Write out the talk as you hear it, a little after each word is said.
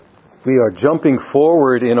We are jumping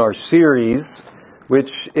forward in our series,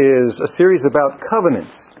 which is a series about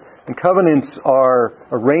covenants. And covenants are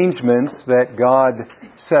arrangements that God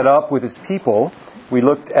set up with His people. We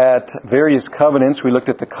looked at various covenants. We looked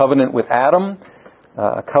at the covenant with Adam,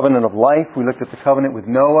 a covenant of life. We looked at the covenant with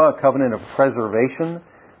Noah, a covenant of preservation.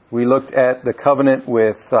 We looked at the covenant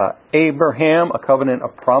with Abraham, a covenant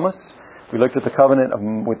of promise. We looked at the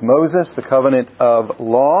covenant with Moses, the covenant of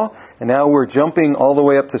law, and now we're jumping all the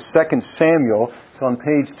way up to 2 Samuel. So on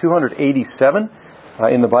page 287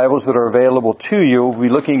 in the Bibles that are available to you, we'll be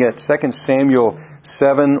looking at 2 Samuel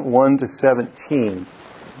 7, 1 to 17.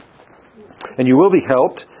 And you will be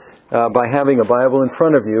helped by having a Bible in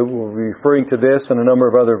front of you. We'll be referring to this and a number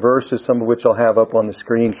of other verses, some of which I'll have up on the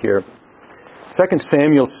screen here. 2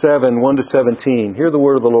 Samuel 7, 1 to 17. Hear the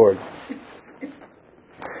word of the Lord.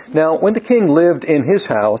 Now, when the king lived in his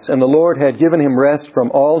house, and the Lord had given him rest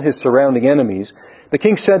from all his surrounding enemies, the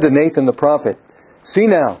king said to Nathan the prophet, "See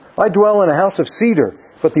now, I dwell in a house of cedar,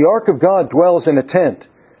 but the ark of God dwells in a tent."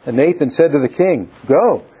 And Nathan said to the king,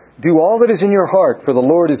 "Go, do all that is in your heart, for the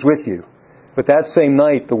Lord is with you." But that same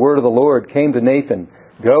night the word of the Lord came to Nathan,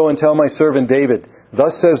 "Go and tell my servant David,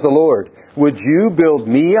 thus says the Lord, would you build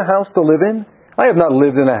me a house to live in? I have not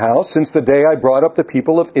lived in a house since the day I brought up the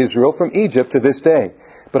people of Israel from Egypt to this day.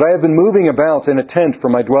 But I have been moving about in a tent for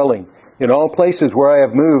my dwelling. In all places where I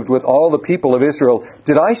have moved with all the people of Israel,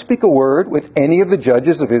 did I speak a word with any of the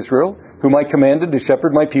judges of Israel, whom I commanded to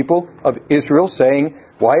shepherd my people of Israel, saying,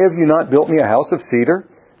 Why have you not built me a house of cedar?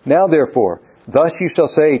 Now therefore, thus you shall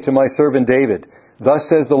say to my servant David, Thus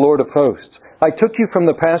says the Lord of hosts, I took you from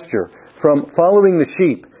the pasture, from following the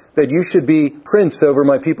sheep, that you should be prince over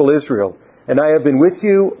my people Israel. And I have been with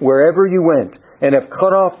you wherever you went, and have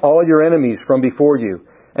cut off all your enemies from before you.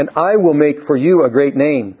 And I will make for you a great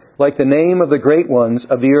name, like the name of the great ones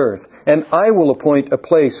of the earth. And I will appoint a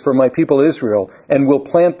place for my people Israel, and will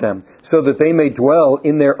plant them, so that they may dwell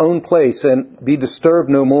in their own place, and be disturbed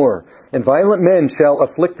no more. And violent men shall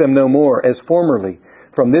afflict them no more, as formerly,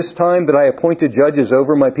 from this time that I appointed judges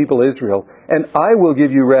over my people Israel. And I will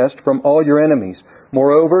give you rest from all your enemies.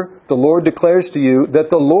 Moreover, the Lord declares to you that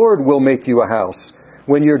the Lord will make you a house.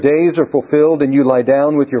 When your days are fulfilled and you lie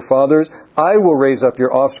down with your fathers, I will raise up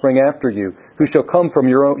your offspring after you, who shall come from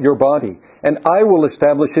your body, and I will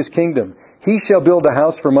establish his kingdom. He shall build a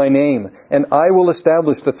house for my name, and I will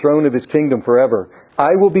establish the throne of his kingdom forever.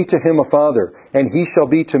 I will be to him a father, and he shall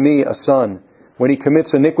be to me a son. When he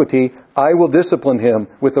commits iniquity, I will discipline him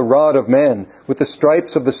with the rod of men, with the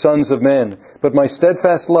stripes of the sons of men. But my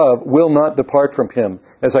steadfast love will not depart from him,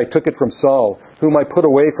 as I took it from Saul, whom I put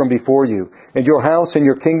away from before you. And your house and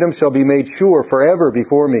your kingdom shall be made sure forever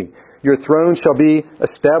before me. Your throne shall be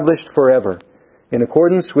established forever. In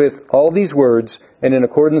accordance with all these words, and in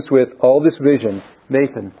accordance with all this vision,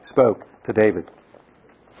 Nathan spoke to David.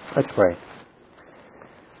 Let's pray.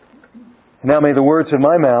 Now may the words of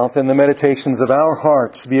my mouth and the meditations of our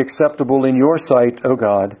hearts be acceptable in your sight, O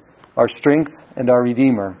God, our strength and our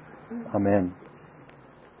Redeemer. Amen.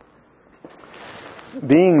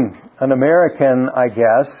 Being an American, I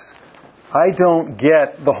guess, I don't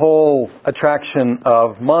get the whole attraction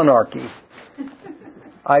of monarchy.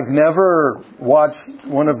 I've never watched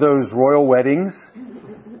one of those royal weddings,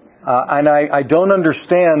 and I don't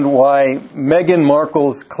understand why Meghan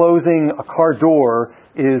Markle's closing a car door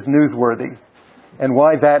is newsworthy, and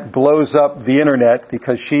why that blows up the internet,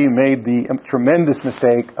 because she made the tremendous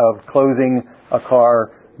mistake of closing a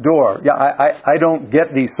car door. Yeah, I don't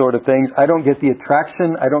get these sort of things. I don't get the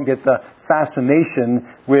attraction. I don't get the fascination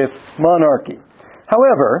with monarchy.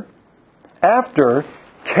 However, after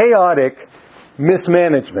chaotic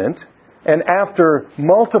mismanagement and after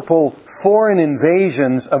multiple foreign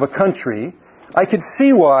invasions of a country, I could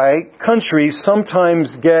see why countries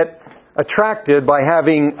sometimes get attracted by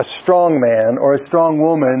having a strong man or a strong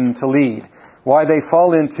woman to lead, why they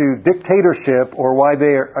fall into dictatorship, or why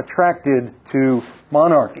they are attracted to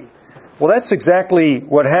monarchy. Well, that's exactly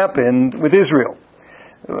what happened with Israel.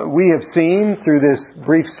 We have seen through this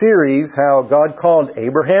brief series how God called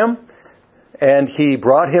Abraham, and He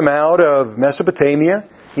brought him out of Mesopotamia.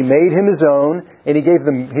 He made him His own, and He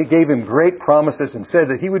gave him great promises and said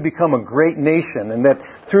that he would become a great nation, and that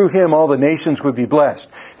through him all the nations would be blessed.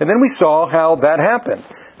 And then we saw how that happened,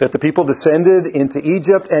 that the people descended into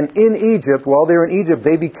Egypt, and in Egypt, while they were in Egypt,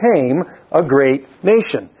 they became a great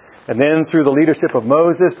nation. And then through the leadership of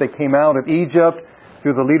Moses, they came out of Egypt.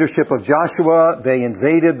 Through the leadership of Joshua, they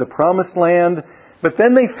invaded the Promised Land. But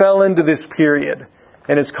then they fell into this period,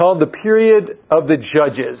 and it's called the period of the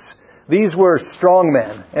judges. These were strong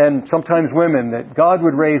men, and sometimes women, that God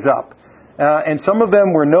would raise up And some of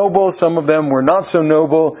them were noble, some of them were not so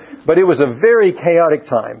noble, but it was a very chaotic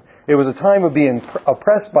time. It was a time of being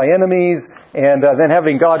oppressed by enemies, and then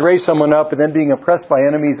having God raise someone up, and then being oppressed by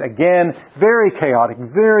enemies again. Very chaotic,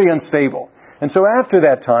 very unstable. And so after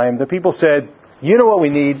that time, the people said, you know what we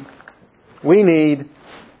need? We need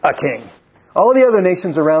a king. All the other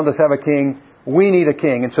nations around us have a king. We need a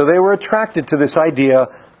king. And so they were attracted to this idea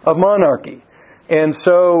of monarchy. And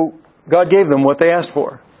so God gave them what they asked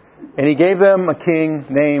for. And He gave them a king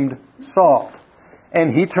named Saul.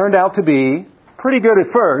 And he turned out to be pretty good at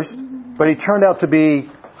first, but he turned out to be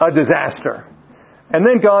a disaster. And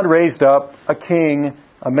then God raised up a king,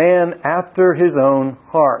 a man after His own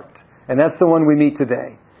heart. And that's the one we meet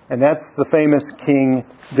today. And that's the famous King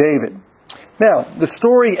David. Now, the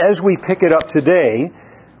story as we pick it up today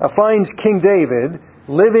finds King David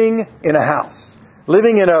living in a house.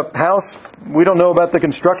 Living in a house, we don't know about the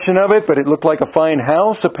construction of it, but it looked like a fine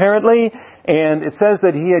house apparently. And it says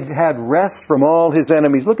that he had had rest from all his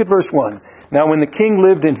enemies. Look at verse 1. Now when the king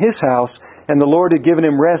lived in his house, and the Lord had given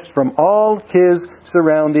him rest from all his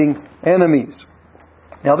surrounding enemies.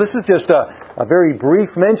 Now this is just a very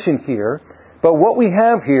brief mention here, but what we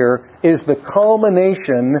have here is the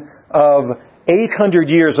culmination of 800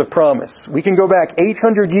 years of promise. We can go back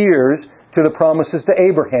 800 years to the promises to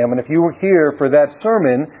Abraham. And if you were here for that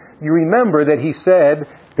sermon, you remember that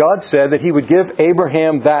God said that He would give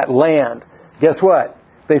Abraham that land. Guess what?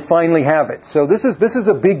 They finally have it. So this is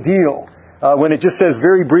a big deal. When it just says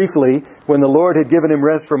very briefly, when the Lord had given him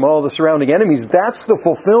rest from all the surrounding enemies, that's the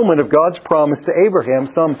fulfillment of God's promise to Abraham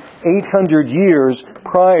some 800 years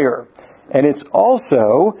prior. And it's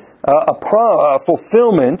also a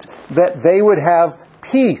fulfillment that they would have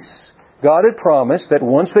peace. God had promised that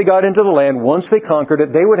once they got into the land, once they conquered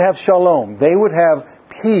it, they would have shalom. They would have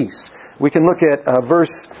peace. We can look at a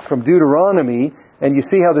verse from Deuteronomy, and you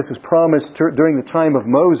see how this is promised during the time of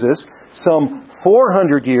Moses, some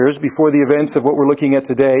 400 years before the events of what we're looking at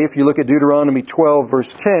today. If you look at Deuteronomy 12,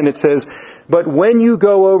 verse 10, it says, "But when you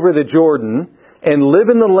go over the Jordan and live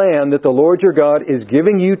in the land that the Lord your God is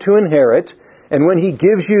giving you to inherit, and when He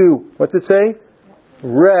gives you," what's it say?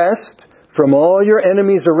 "Rest from all your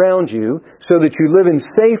enemies around you, so that you live in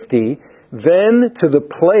safety, then to the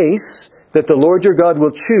place that the Lord your God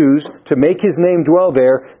will choose to make His name dwell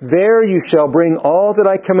there, there you shall bring all that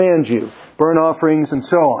I command you, burnt offerings and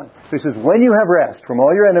so on." So He says, when you have rest from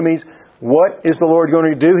all your enemies, what is the Lord going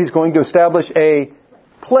to do? He's going to establish a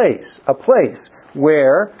place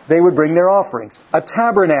where they would bring their offerings, a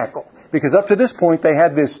tabernacle. Because up to this point they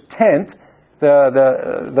had this tent,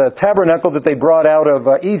 the tabernacle that they brought out of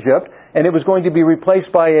Egypt, and it was going to be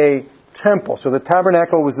replaced by a temple. So the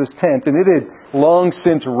tabernacle was this tent, and it had long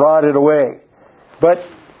since rotted away. But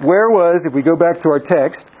if we go back to our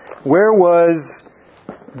text, where was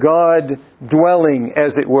God dwelling,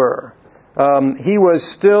 as it were? He was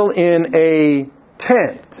still in a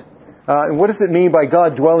tent. And what does it mean by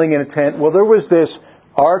God dwelling in a tent? Well, there was this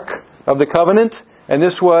Ark of the Covenant, and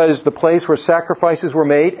this was the place where sacrifices were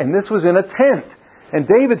made, and this was in a tent. And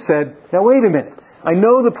David said, now wait a minute, I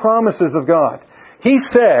know the promises of God. He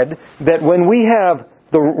said that when we have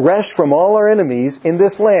the rest from all our enemies in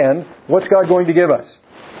this land, what's God going to give us?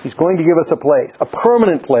 He's going to give us a place, a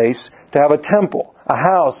permanent place to have a temple, a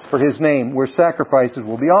house for His name where sacrifices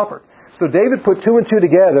will be offered. So David put two and two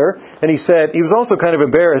together, and he said, he was also kind of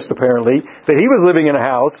embarrassed apparently, that he was living in a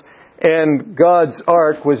house and God's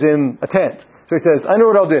ark was in a tent. So he says, I know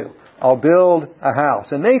what I'll do. I'll build a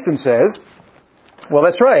house. And Nathan says, well,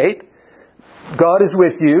 that's right. God is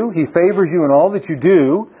with you. He favors you in all that you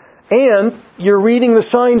do. And you're reading the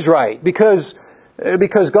signs right. Because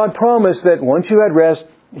God promised that once you had rest,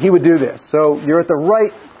 He would do this. So you're at the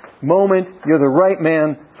right moment. You're the right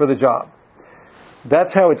man for the job.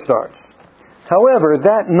 That's how it starts. However,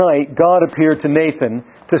 that night, God appeared to Nathan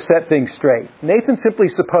to set things straight. Nathan simply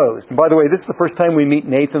supposed. And by the way, this is the first time we meet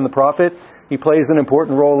Nathan the prophet. He plays an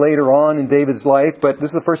important role later on in David's life, but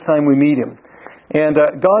this is the first time we meet him. And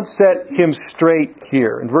God set him straight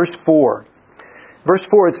here. In verse 4. Verse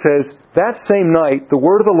 4 it says, that same night the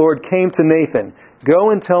word of the Lord came to Nathan.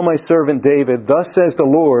 Go and tell my servant David, thus says the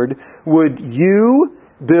Lord, would you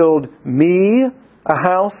build me a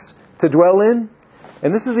house to dwell in?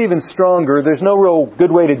 And this is even stronger. There's no real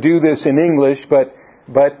good way to do this in English, but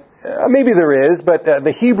maybe there is. But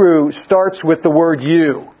the Hebrew starts with the word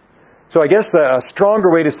you. So I guess a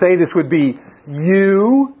stronger way to say this would be,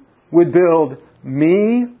 you would build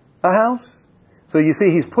me a house? So you see,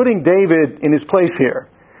 he's putting David in his place here.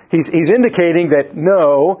 He's indicating that,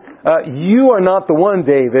 no, you are not the one,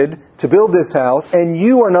 David, to build this house, and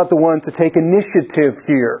you are not the one to take initiative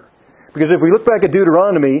here. Because if we look back at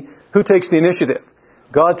Deuteronomy, Who takes the initiative?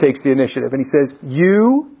 God takes the initiative. And He says,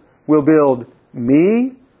 you will build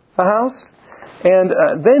me a house?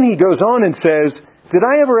 And then He goes on and says, did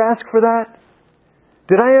I ever ask for that?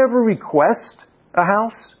 Did I ever request a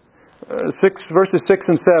house? Verses 6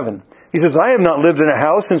 and 7. He says, I have not lived in a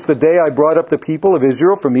house since the day I brought up the people of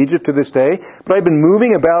Israel from Egypt to this day, but I've been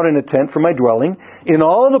moving about in a tent for my dwelling. In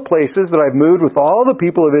all the places that I've moved with all the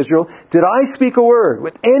people of Israel, did I speak a word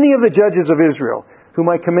with any of the judges of Israel, whom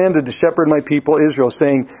I commanded to shepherd my people Israel,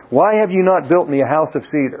 saying, why have you not built me a house of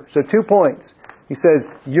cedar? So 2 points. He says,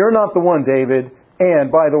 you're not the one, David,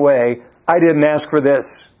 and by the way, I didn't ask for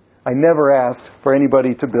this. I never asked for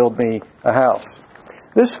anybody to build me a house.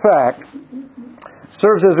 This fact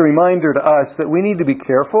serves as a reminder to us that we need to be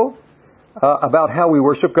careful about how we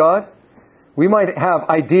worship God. We might have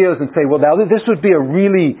ideas and say, well, now this would be a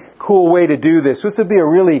really cool way to do this. This would be a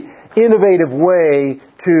really innovative way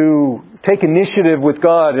to take initiative with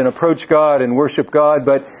God and approach God and worship God.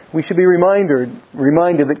 But we should be reminded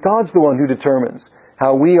that God's the one who determines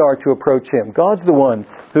how we are to approach Him. God's the one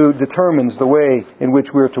who determines the way in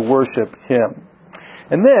which we're to worship Him.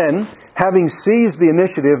 And then, having seized the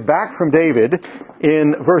initiative back from David,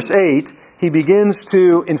 in verse 8, he begins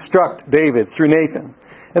to instruct David through Nathan.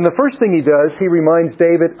 And the first thing he does, he reminds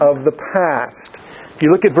David of the past. If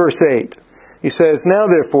you look at verse 8, he says, now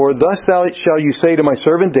therefore, thus shall you say to my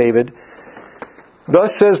servant David,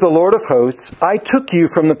 thus says the Lord of hosts, I took you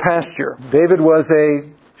from the pasture. David was a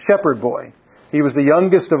shepherd boy. He was the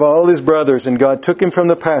youngest of all his brothers, and God took him from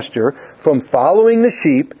the pasture, from following the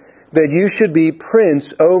sheep, that you should be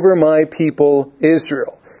prince over my people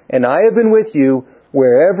Israel. And I have been with you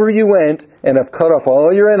wherever you went, and have cut off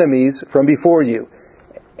all your enemies from before you.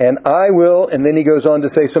 And I will, and then he goes on to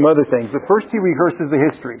say some other things. But first he rehearses the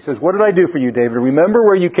history. He says, what did I do for you, David? Remember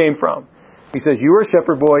where you came from. He says, you were a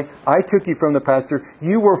shepherd boy. I took you from the pasture.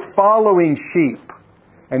 You were following sheep.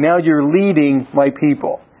 And now you're leading my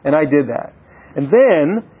people. And I did that. And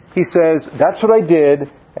then he says, that's what I did.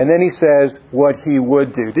 And then he says what he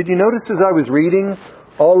would do. Did you notice as I was reading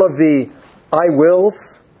all of the I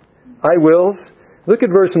wills? I wills. Look at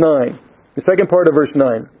verse 9. The second part of verse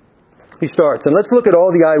 9. He starts. And let's look at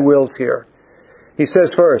all the I wills here. He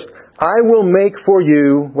says first, I will make for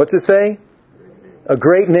you, what's it say? A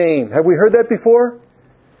great name. Have we heard that before?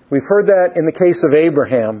 We've heard that in the case of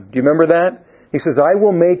Abraham. Do you remember that? He says, I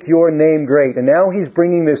will make your name great. And now he's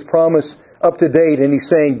bringing this promise up to date, and he's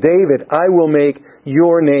saying, David, I will make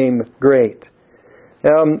your name great.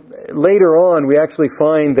 Later on, we actually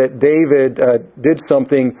find that David did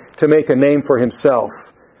something to make a name for himself.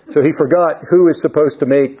 So he forgot who is supposed to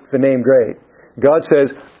make the name great. God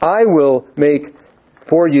says, I will make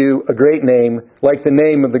for you a great name, like the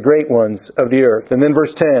name of the great ones of the earth. And then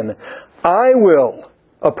verse 10, I will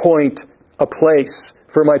appoint a place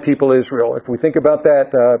for my people Israel. If we think about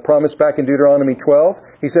that promise back in Deuteronomy 12,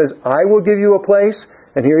 he says, I will give you a place.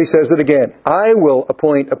 And here he says it again. I will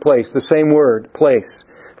appoint a place, the same word, place,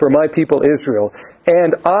 for my people Israel.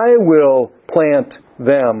 And I will plant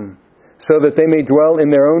them, so that they may dwell in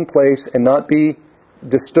their own place and not be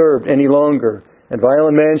disturbed any longer. And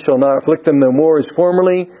violent men shall not afflict them no more as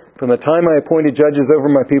formerly, from the time I appointed judges over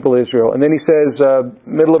my people Israel. And then he says,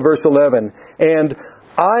 middle of verse 11, and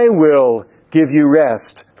I will give you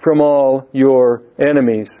rest from all your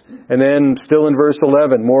enemies. And then still in verse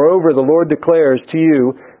 11, moreover, the Lord declares to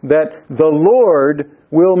you that the Lord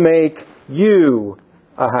will make you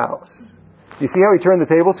a house. You see how he turned the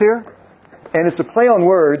tables here? And it's a play on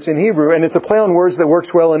words in Hebrew, and it's a play on words that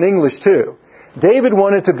works well in English too. David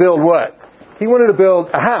wanted to build what? He wanted to build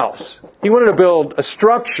a house. He wanted to build a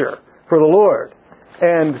structure for the Lord.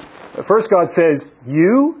 And first God says,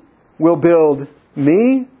 you will build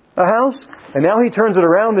me a house? And now he turns it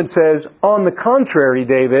around and says, on the contrary,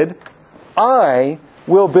 David, I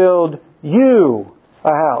will build you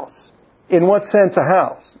a house. In what sense a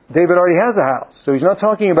house? David already has a house. So he's not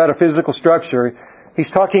talking about a physical structure.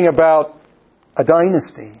 He's talking about a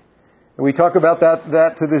dynasty. We talk about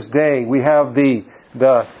that to this day. We have the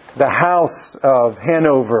house of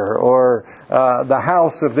Hanover, or the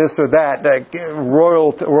house of this or that,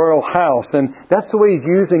 royal house. And that's the way he's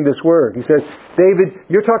using this word. He says, David,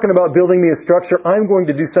 you're talking about building me a structure. I'm going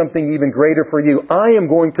to do something even greater for you. I am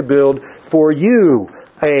going to build for you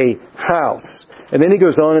a house. And then he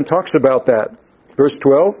goes on and talks about that. Verse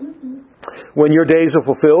 12, when your days are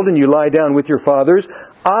fulfilled and you lie down with your fathers,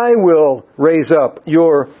 I will raise up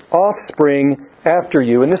your offspring after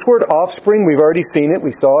you. And this word offspring, we've already seen it.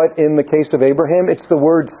 We saw it in the case of Abraham. It's the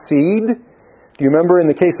word seed. Do you remember in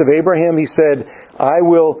the case of Abraham, he said, I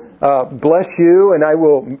will bless you, and I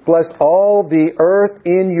will bless all the earth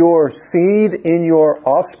in your seed, in your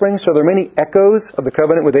offspring. So there are many echoes of the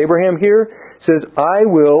covenant with Abraham here. It says, I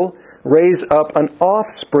will raise up an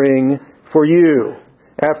offspring for you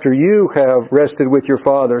after you have rested with your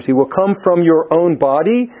fathers. He will come from your own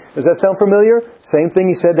body. Does that sound familiar? Same thing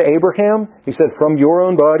he said to Abraham. He said, from your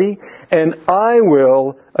own body. And I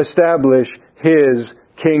will establish his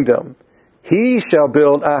kingdom. He shall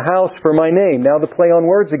build a house for my name. Now the play on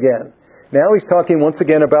words again. Now he's talking once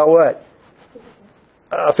again about what?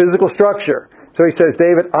 A physical structure. So he says,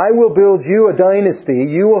 David, I will build you a dynasty.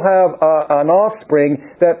 You will have an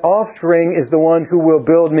offspring. That offspring is the one who will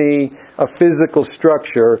build me a physical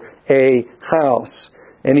structure, a house.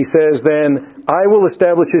 And he says then, I will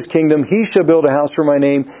establish his kingdom. He shall build a house for my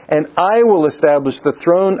name. And I will establish the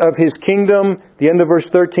throne of his kingdom. The end of verse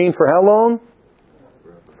 13. For how long?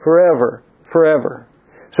 Forever. Forever.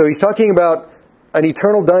 So he's talking about an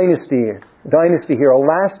eternal dynasty here, a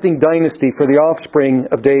lasting dynasty for the offspring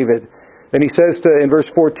of David. And he says in verse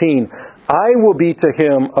 14, I will be to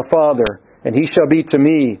him a father, and he shall be to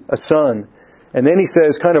me a son. And then he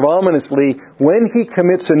says, kind of ominously, when he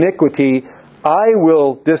commits iniquity, I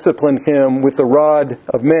will discipline him with the rod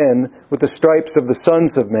of men, with the stripes of the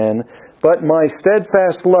sons of men. But my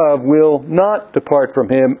steadfast love will not depart from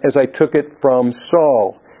him, as I took it from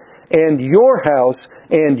Saul. And your house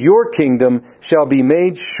and your kingdom shall be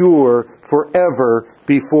made sure forever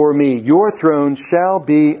before me. Your throne shall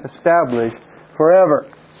be established forever.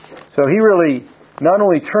 So he really not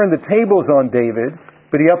only turned the tables on David,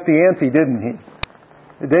 but he upped the ante, didn't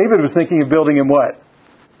he? David was thinking of building him what?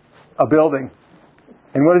 A building.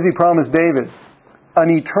 And what does he promise David? An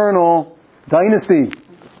eternal dynasty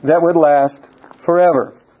that would last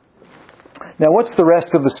forever. Now, what's the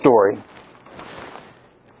rest of the story?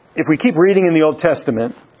 If we keep reading in the Old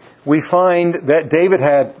Testament, we find that David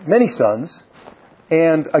had many sons,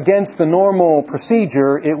 and against the normal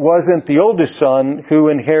procedure, it wasn't the oldest son who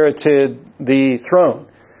inherited the throne.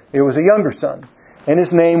 It was a younger son, and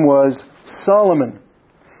his name was Solomon.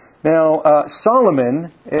 Now,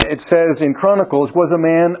 Solomon, it says in Chronicles, was a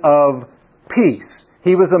man of peace.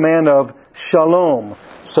 He was a man of shalom.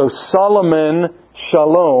 So Solomon,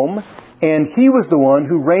 shalom, and he was the one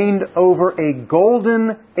who reigned over a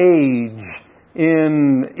golden age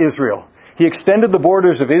in Israel. He extended the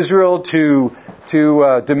borders of Israel to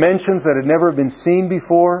dimensions that had never been seen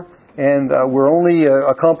before, and were only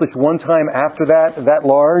accomplished one time after that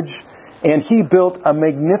large. And he built a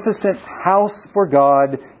magnificent house for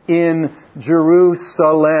God in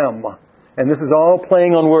Jerusalem. And this is all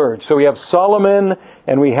playing on words. So we have Solomon,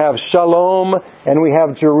 and we have Shalom, and we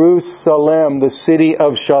have Jerusalem, the city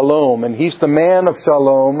of Shalom. And he's the man of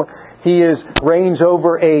Shalom. He reigns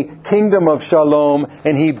over a kingdom of Shalom,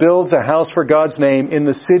 and he builds a house for God's name in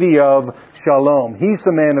the city of Shalom. He's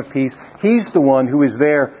the man of peace. He's the one who is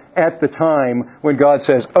there at the time when God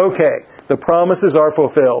says, okay, the promises are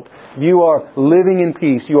fulfilled. You are living in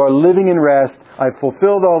peace. You are living in rest. I've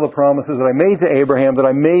fulfilled all the promises that I made to Abraham, that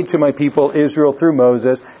I made to my people Israel through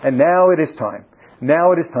Moses, and now it is time.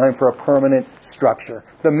 Now it is time for a permanent structure.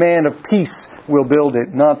 The man of peace will build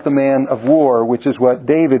it, not the man of war, which is what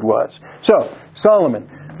David was. So, Solomon,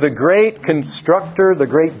 the great constructor, the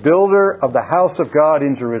great builder of the house of God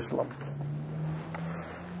in Jerusalem.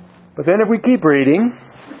 But then if we keep reading,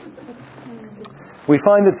 we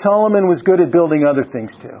find that Solomon was good at building other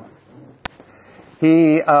things too.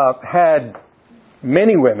 He had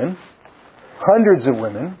many women, hundreds of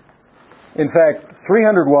women, in fact,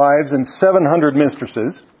 300 wives and 700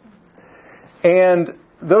 mistresses. And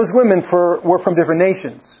those women were from different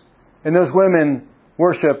nations. And those women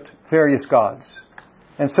worshipped various gods.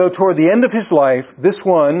 And so toward the end of his life, this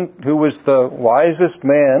one, who was the wisest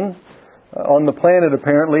man on the planet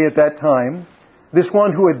apparently at that time, this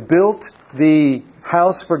one who had built the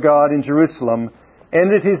house for God in Jerusalem,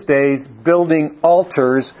 ended his days building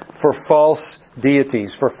altars for false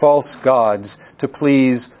deities, for false gods, to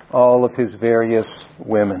please all of his various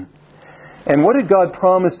women. And what did God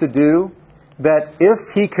promise to do? That if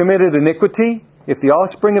he committed iniquity, if the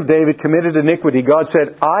offspring of David committed iniquity, God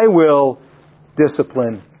said, I will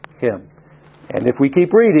discipline him. And if we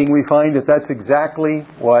keep reading, we find that that's exactly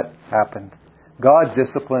what happened. God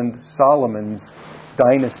disciplined Solomon's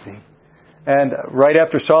dynasty. And right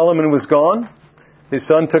after Solomon was gone, his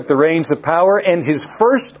son took the reins of power, and his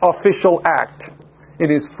first official act, in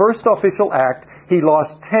his first official act, he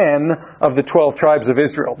lost 10 of the 12 tribes of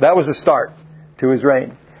Israel. That was a start to his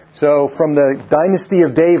reign. So from the dynasty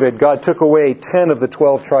of David, God took away 10 of the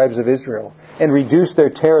 12 tribes of Israel and reduced their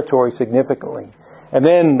territory significantly. And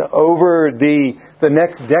then over the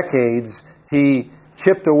next decades, he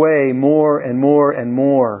chipped away more and more and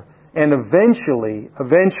more, and eventually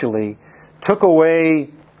took away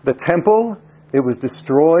the temple. It was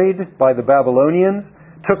destroyed by the Babylonians,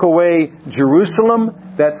 took away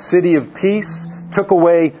Jerusalem, that city of peace, took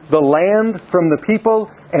away the land from the people,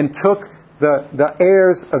 and took the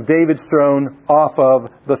heirs of David's throne off of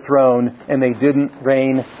the throne, and they didn't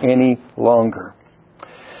reign any longer.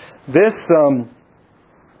 This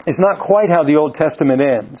is not quite how the Old Testament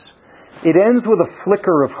ends. It ends with a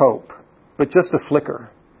flicker of hope, but just a flicker.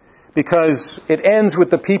 Because it ends with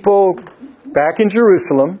the people back in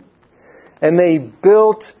Jerusalem, and they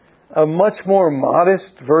built a much more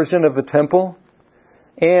modest version of the temple.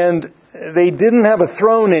 And they didn't have a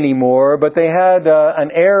throne anymore, but they had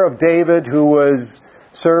an heir of David who was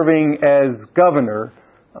serving as governor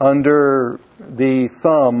under the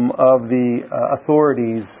thumb of the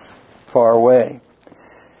authorities far away.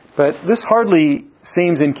 But this hardly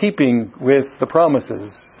seems in keeping with the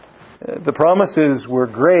promises. The promises were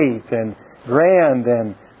great and grand,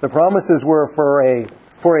 and the promises were for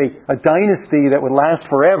a dynasty that would last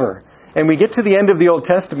forever. And we get to the end of the Old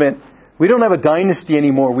Testament, we don't have a dynasty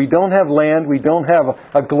anymore. We don't have land. We don't have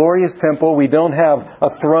a glorious temple. We don't have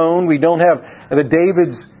a throne. We don't have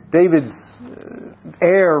David's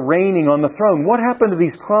heir reigning on the throne. What happened to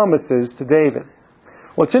these promises to David?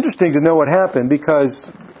 Well, it's interesting to know what happened,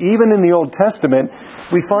 because even in the Old Testament,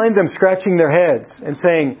 we find them scratching their heads and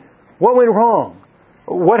saying, what went wrong?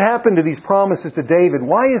 What happened to these promises to David?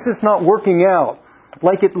 Why is this not working out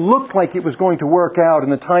like it looked like it was going to work out in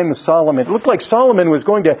the time of Solomon? It looked like Solomon was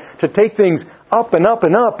going to take things up and up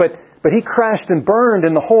and up, but he crashed and burned,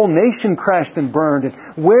 and the whole nation crashed and burned. And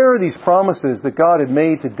where are these promises that God had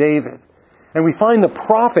made to David? And we find the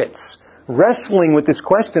prophets wrestling with this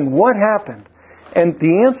question, what happened? And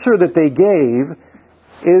the answer that they gave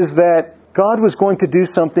is that God was going to do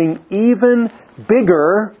something even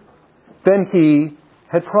bigger than He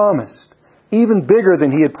had promised. Even bigger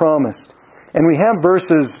than He had promised. And we have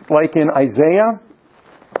verses like in Isaiah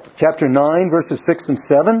chapter 9, verses 6 and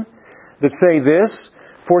 7, that say this,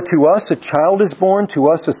 "For to us a child is born, to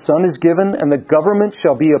us a son is given, and the government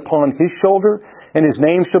shall be upon His shoulder, and His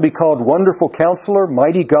name shall be called Wonderful Counselor,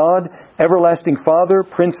 Mighty God, Everlasting Father,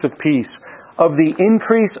 Prince of Peace. Of the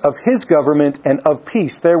increase of His government and of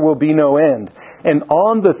peace there will be no end. And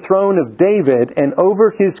on the throne of David and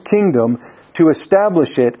over His kingdom, to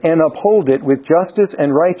establish it and uphold it with justice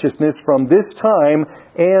and righteousness from this time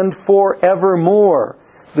and forevermore.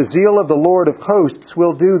 The zeal of the Lord of hosts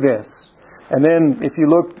will do this." And then if you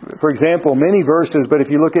look, for example, many verses, but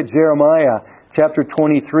if you look at Jeremiah chapter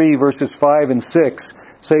 23, verses 5 and 6,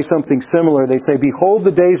 say something similar. They say, "Behold,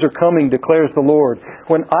 the days are coming, declares the Lord,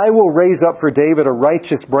 when I will raise up for David a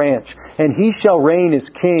righteous branch, and he shall reign as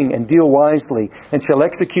king and deal wisely, and shall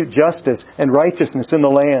execute justice and righteousness in the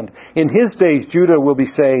land. In his days Judah will be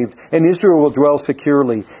saved, and Israel will dwell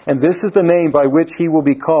securely. And this is the name by which he will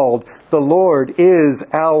be called. The Lord is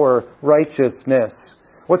our righteousness."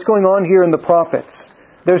 What's going on here in the prophets?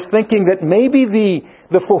 There's thinking that maybe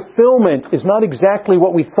the fulfillment is not exactly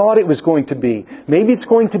what we thought it was going to be. Maybe it's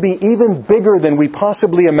going to be even bigger than we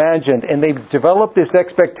possibly imagined. And they've developed this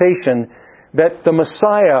expectation that the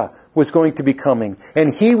Messiah was going to be coming.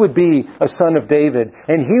 And He would be a son of David.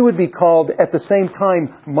 And He would be called at the same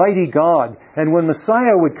time Mighty God. And when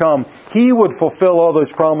Messiah would come, He would fulfill all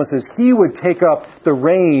those promises. He would take up the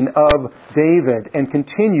reign of David and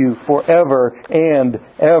continue forever and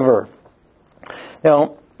ever.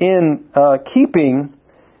 Now, in keeping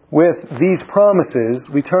with these promises,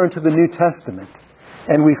 we turn to the New Testament.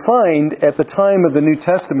 And we find at the time of the New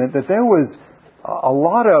Testament that there was a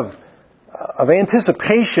lot of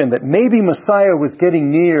anticipation that maybe Messiah was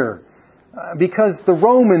getting near, because the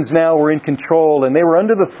Romans now were in control, and they were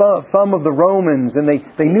under the thumb of the Romans, and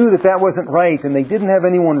they knew that wasn't right, and they didn't have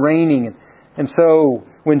anyone reigning. And so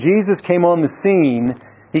when Jesus came on the scene,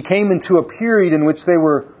 He came into a period in which they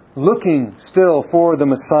were looking still for the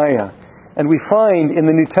Messiah. And we find in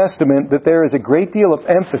the New Testament that there is a great deal of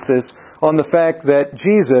emphasis on the fact that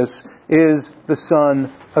Jesus is the Son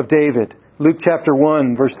of David. Luke chapter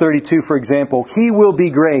 1, verse 32, for example, "He will be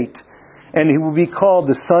great, and He will be called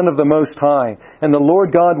the Son of the Most High. And the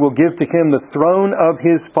Lord God will give to Him the throne of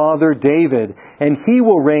His father David, and He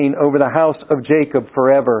will reign over the house of Jacob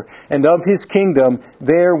forever. And of His kingdom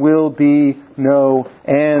there will be no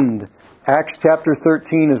end." Acts chapter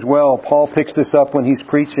 13 as well. Paul picks this up when he's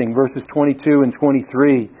preaching, verses 22 and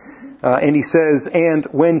 23. And he says, "And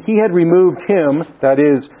when he had removed him," that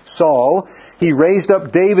is Saul, "he raised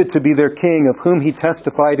up David to be their king, of whom he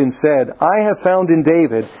testified and said, I have found in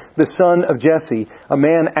David, the son of Jesse, a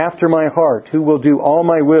man after my heart, who will do all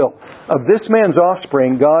my will. Of this man's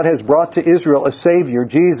offspring, God has brought to Israel a Savior,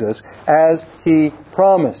 Jesus, as he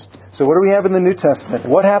promised." So what do we have in the New Testament?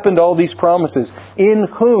 What happened to all these promises? In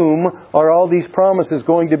whom are all these promises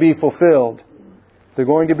going to be fulfilled? They're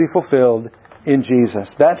going to be fulfilled in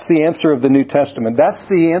Jesus. That's the answer of the New Testament. That's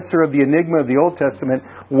the answer of the enigma of the Old Testament.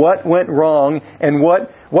 What went wrong and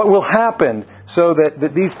what will happen so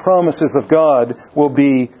that these promises of God will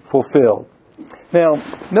be fulfilled. Now,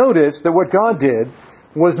 notice that what God did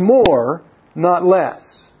was more, not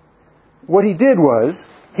less. What He did was,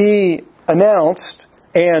 He announced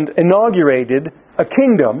and inaugurated a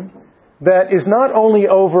kingdom that is not only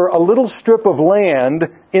over a little strip of land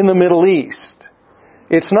in the Middle East.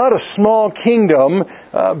 It's not a small kingdom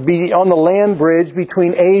on the land bridge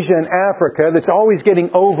between Asia and Africa that's always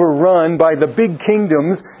getting overrun by the big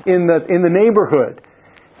kingdoms in the neighborhood.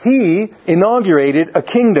 He inaugurated a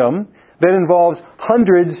kingdom that involves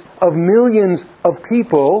hundreds of millions of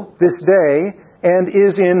people this day and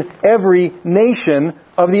is in every nation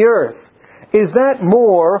of the earth. Is that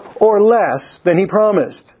more or less than He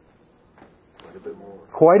promised? Quite a bit more.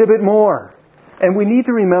 Quite a bit more. And we need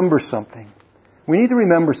to remember something. We need to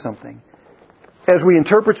remember something as we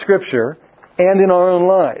interpret Scripture and in our own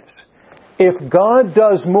lives. If God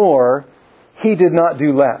does more, He did not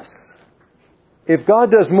do less. If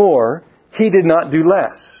God does more, He did not do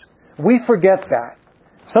less. We forget that.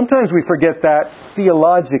 Sometimes we forget that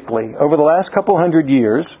theologically. Over the last couple hundred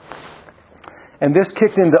years, and this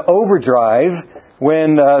kicked into overdrive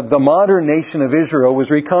when the modern nation of Israel was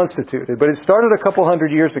reconstituted. But it started a couple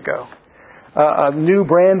hundred years ago. A new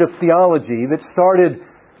brand of theology that started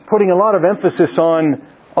putting a lot of emphasis on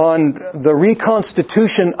the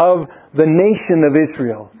reconstitution of the nation of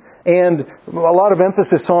Israel. And a lot of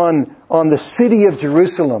emphasis on the city of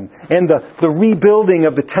Jerusalem and the rebuilding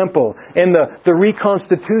of the temple and the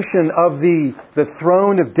reconstitution of the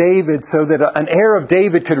throne of David so that an heir of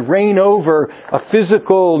David could reign over a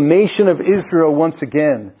physical nation of Israel once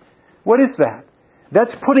again. What is that?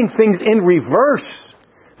 That's putting things in reverse.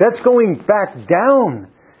 That's going back down.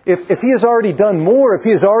 If He has already done more, if He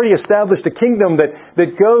has already established a kingdom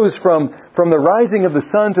that goes from the rising of the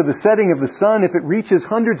sun to the setting of the sun, if it reaches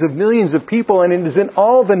hundreds of millions of people and it is in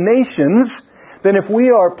all the nations, then if we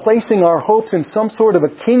are placing our hopes in some sort of a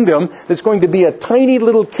kingdom that's going to be a tiny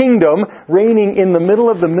little kingdom reigning in the middle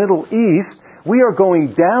of the Middle East, we are going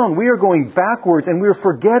down, we are going backwards, and we are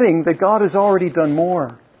forgetting that God has already done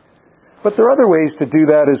more. But there are other ways to do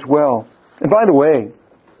that as well. And by the way,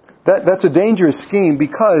 that's a dangerous scheme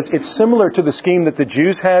because it's similar to the scheme that the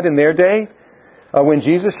Jews had in their day when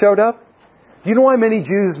Jesus showed up. Do you know why many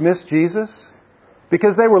Jews missed Jesus?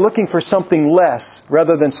 Because they were looking for something less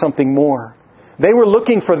rather than something more. They were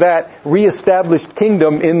looking for that reestablished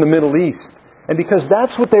kingdom in the Middle East. And because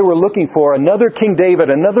that's what they were looking for, another King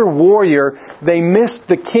David, another warrior, they missed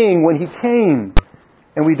the king when He came.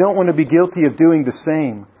 And we don't want to be guilty of doing the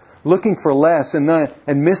same. Looking for less and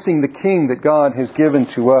missing the king that God has given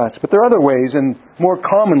to us. But there are other ways, and more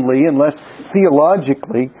commonly and less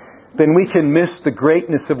theologically, then we can miss the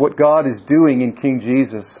greatness of what God is doing in King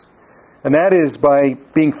Jesus. And that is by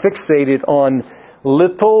being fixated on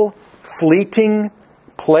little, fleeting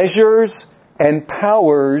pleasures and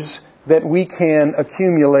powers that we can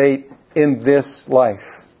accumulate in this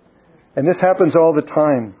life. And this happens all the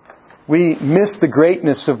time. We miss the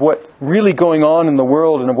greatness of what's really going on in the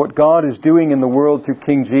world and of what God is doing in the world through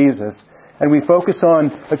King Jesus. And we focus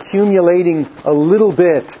on accumulating a little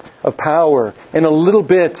bit of power and a little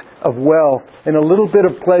bit of wealth and a little bit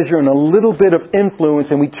of pleasure and a little bit of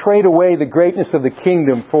influence, and we trade away the greatness of the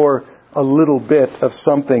kingdom for a little bit of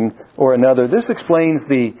something or another. This explains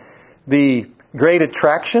the great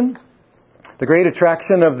attraction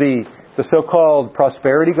of the so-called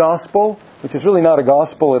prosperity gospel, which is really not a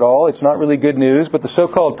gospel at all. It's not really good news, but the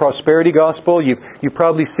so-called prosperity gospel, you've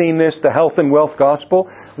probably seen this, the health and wealth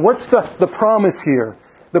gospel. What's the promise here?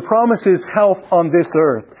 The promise is health on this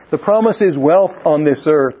earth. The promise is wealth on this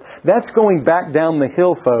earth. That's going back down the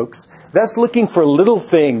hill, folks. That's looking for little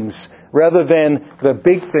things rather than the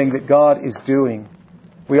big thing that God is doing.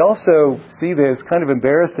 We also see this kind of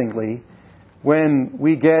embarrassingly when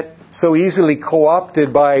we get so easily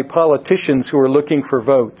co-opted by politicians who are looking for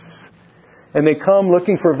votes. And they come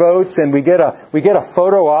looking for votes, and we get a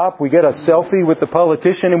photo op, we get a selfie with the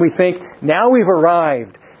politician, and we think, now we've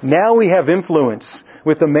arrived. Now we have influence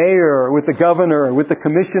with the mayor, with the governor, with the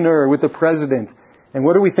commissioner, with the president. And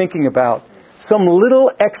what are we thinking about? some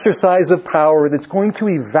little exercise of power that's going to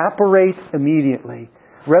evaporate immediately,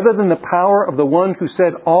 rather than the power of the one who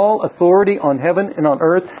said, all authority on heaven and on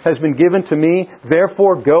earth has been given to me,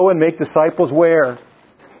 therefore go and make disciples where?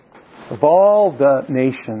 Of all the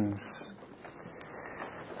nations.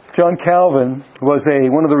 John Calvin was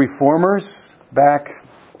one of the reformers back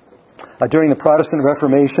during the Protestant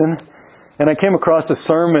Reformation, and I came across a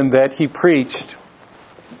sermon that he preached,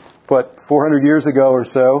 400 years ago or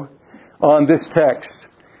so, on this text.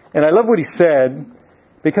 And I love what he said,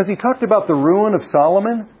 because he talked about the ruin of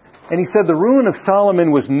Solomon, and he said the ruin of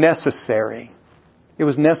Solomon was necessary. It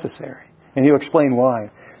was necessary. And he'll explain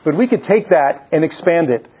why. But we could take that and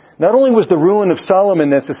expand it. Not only was the ruin of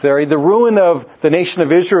Solomon necessary, the ruin of the nation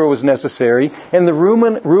of Israel was necessary, and the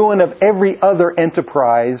ruin of every other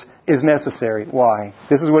enterprise is necessary. Why?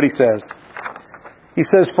 This is what he says. He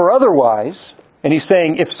says, for otherwise, and he's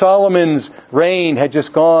saying if Solomon's reign had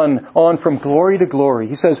just gone on from glory to glory,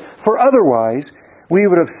 he says, for otherwise, we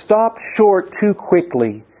would have stopped short too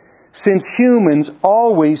quickly, since humans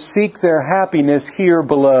always seek their happiness here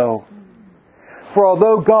below. For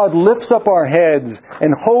although God lifts up our heads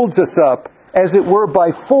and holds us up, as it were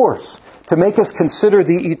by force, to make us consider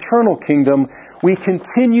the eternal kingdom, we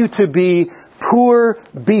continue to be poor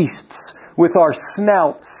beasts with our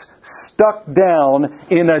snouts stuck down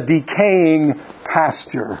in a decaying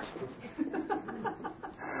pasture.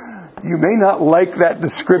 You may not like that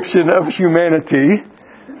description of humanity,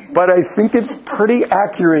 but I think it's pretty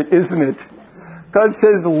accurate, isn't it? God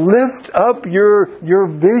says, lift up your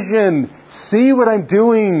vision. See what I'm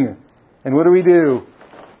doing. And what do?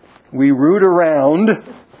 We root around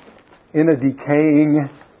in a decaying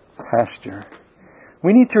pasture.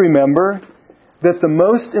 We need to remember that the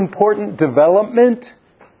most important development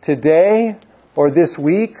today, or this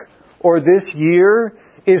week, or this year,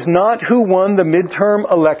 is not who won the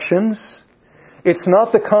midterm elections. It's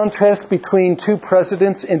not the contest between two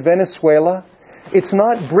presidents in Venezuela. It's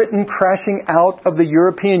not Britain crashing out of the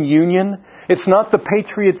European Union. It's not the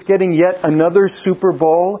Patriots getting yet another Super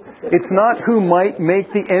Bowl. It's not who might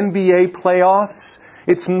make the NBA playoffs.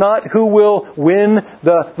 It's not who will win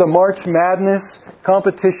the March Madness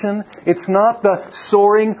competition. It's not the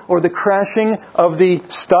soaring or the crashing of the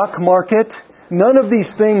stock market. None of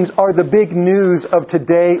these things are the big news of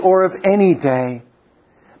today or of any day.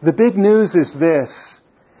 The big news is this,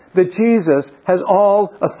 that Jesus has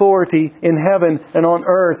all authority in heaven and on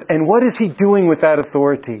earth. And what is He doing with that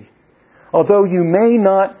authority? Although you may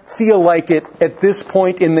not feel like it at this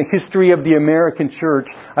point in the history of the American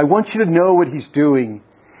church, I want you to know what He's doing.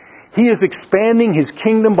 He is expanding His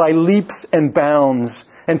kingdom by leaps and bounds,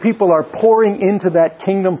 and people are pouring into that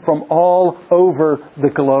kingdom from all over the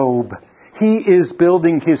globe. He is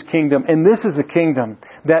building His kingdom, and this is a kingdom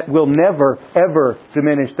that will never, ever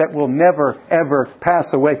diminish, that will never, ever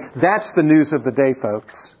pass away. That's the news of the day,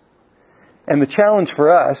 folks. And the challenge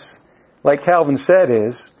for us, like Calvin said,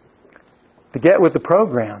 is to get with the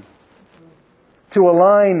program, to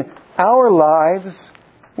align our lives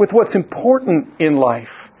with what's important in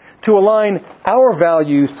life, to align our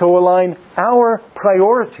values, to align our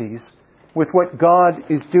priorities with what God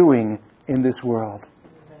is doing in this world.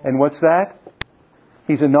 And what's that?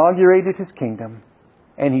 He's inaugurated His kingdom,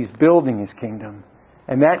 and He's building His kingdom.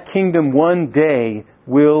 And that kingdom one day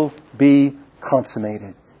will be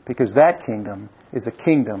consummated, because that kingdom is a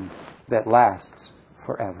kingdom that lasts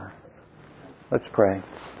forever. Let's pray.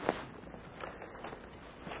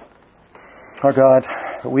 Our God,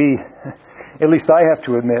 at least I have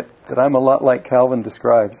to admit that I'm a lot like Calvin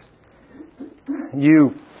describes.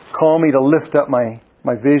 You call me to lift up my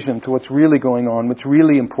vision to what's really going on, what's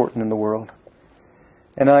really important in the world.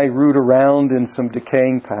 And I root around in some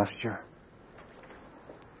decaying pasture.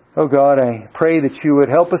 Oh God, I pray that You would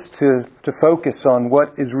help us to focus on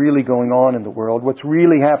what is really going on in the world, what's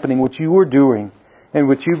really happening, what You are doing, and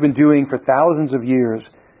what You've been doing for thousands of years,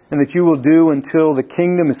 and that You will do until the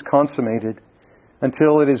kingdom is consummated,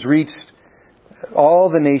 until it has reached all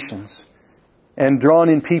the nations and drawn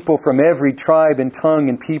in people from every tribe and tongue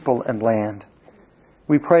and people and land.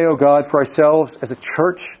 We pray, O God, for ourselves as a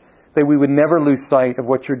church, that we would never lose sight of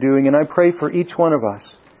what You're doing. And I pray for each one of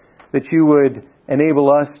us that You would enable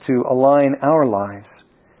us to align our lives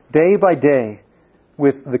day by day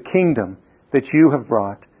with the kingdom that You have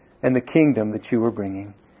brought and the kingdom that You are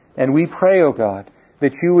bringing. And we pray, O God,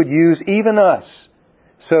 that You would use even us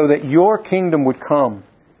so that Your kingdom would come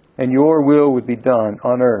and Your will would be done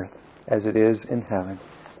on earth as it is in heaven.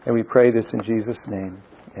 And we pray this in Jesus' name.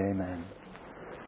 Amen.